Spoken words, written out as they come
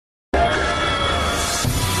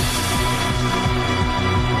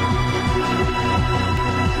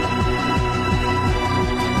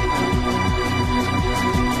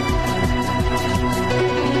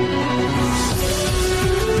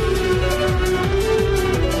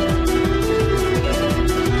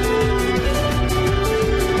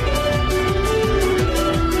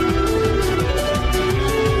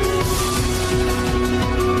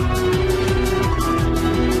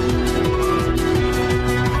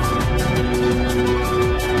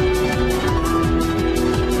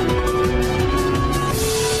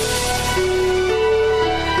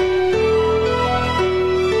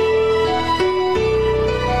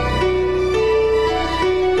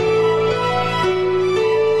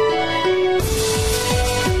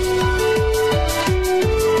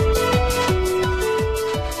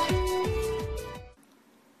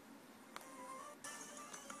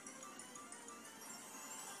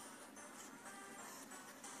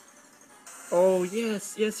Oh,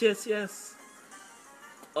 yes, yes, yes, yes.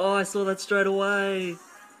 Oh, I saw that straight away.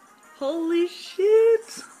 Holy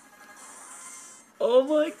shit. Oh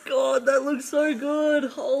my god, that looks so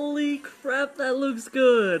good. Holy crap, that looks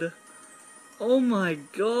good. Oh my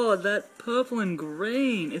god, that purple and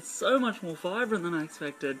green. It's so much more vibrant than I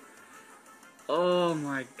expected. Oh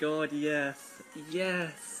my god, yes.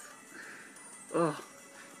 Yes. Oh,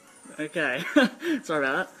 okay. Sorry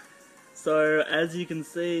about that. So, as you can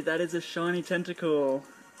see, that is a shiny tentacool.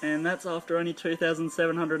 And that's after only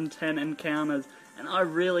 2,710 encounters. And I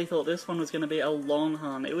really thought this one was going to be a long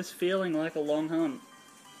hunt. It was feeling like a long hunt.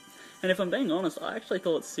 And if I'm being honest, I actually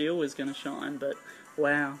thought Seal was going to shine, but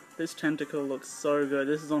wow, this tentacool looks so good.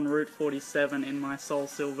 This is on Route 47 in my Soul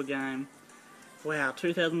Silver game. Wow,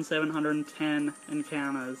 2,710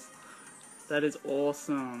 encounters. That is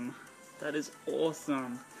awesome. That is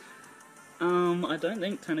awesome. I don't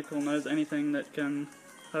think Tentacool knows anything that can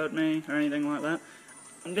hurt me or anything like that.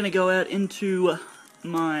 I'm gonna go out into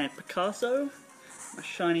my Picasso, my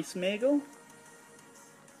shiny Smeagol.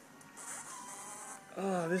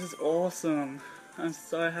 Oh, this is awesome. I'm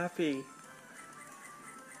so happy.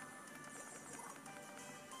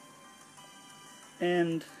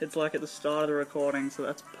 And it's like at the start of the recording, so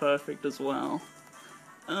that's perfect as well.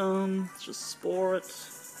 Let's just spore it.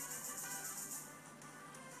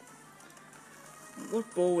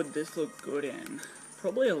 What ball would this look good in?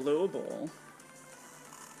 Probably a lure ball.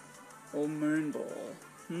 Or moon ball.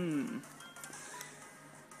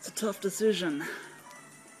 It's a tough decision.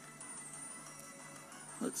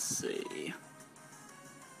 Let's see.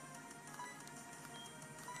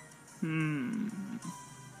 I'm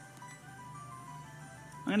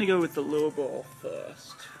gonna go with the lure ball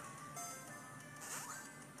first.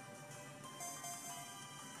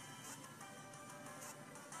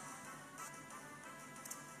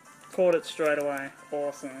 Caught it straight away.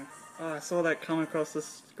 Awesome. Oh, I saw that come across the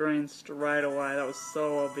screen straight away. That was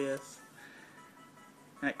so obvious.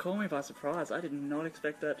 And it caught me by surprise. I did not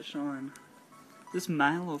expect that to shine. Is this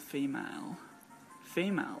male or female?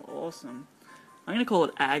 Female. Awesome. I'm gonna call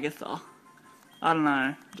it Agatha. I don't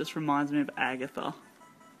know. It just reminds me of Agatha.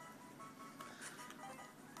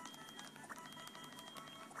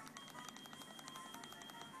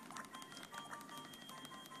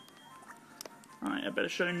 Alright, I better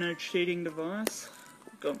show no cheating device.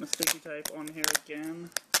 Got my sticky tape on here again.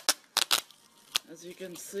 As you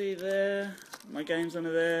can see there, my game's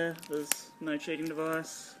under there, there's no cheating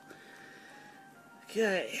device.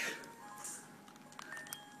 Okay.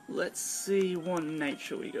 Let's see what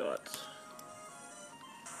nature we got.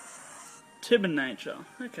 Tibbin nature.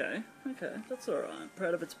 Okay, that's alright.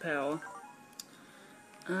 Proud of its power.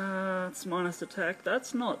 It's minus attack.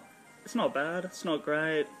 It's not bad, it's not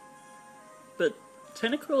great. But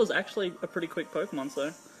Tentacool is actually a pretty quick Pokemon,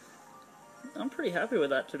 so I'm pretty happy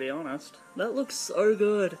with that, to be honest. That looks so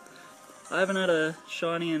good. I haven't had a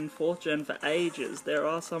shiny in 4th gen for ages. There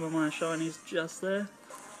are some of my shinies just there.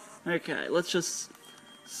 Okay, let's just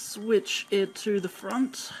switch it to the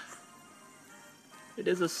front. It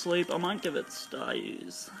is asleep. I might give it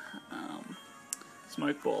Staryu's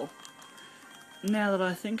Smoke Ball. Now that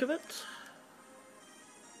I think of it.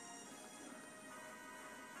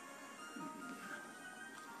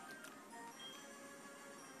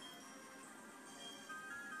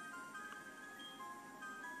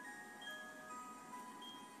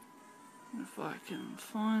 If I can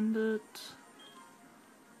find it.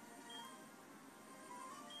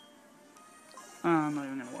 I'm not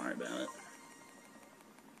even going to worry about it.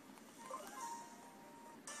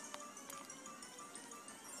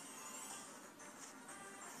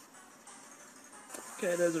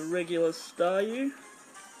 Okay, there's a regular Staryu.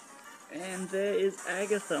 And there is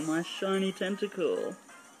Agatha, my shiny tentacool.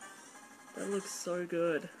 That looks so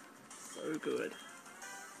good. So good.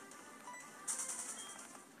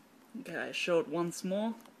 Okay, show it once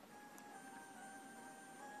more.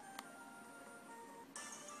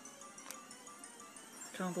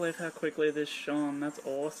 Can't believe how quickly this shone. That's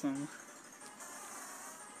awesome.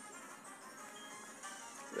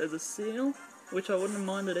 There's a seal, which I wouldn't have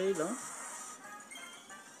minded either.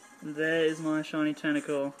 There is my shiny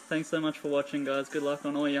tentacool. Thanks so much for watching, guys. Good luck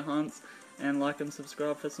on all your hunts, and like and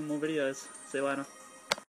subscribe for some more videos. See you later.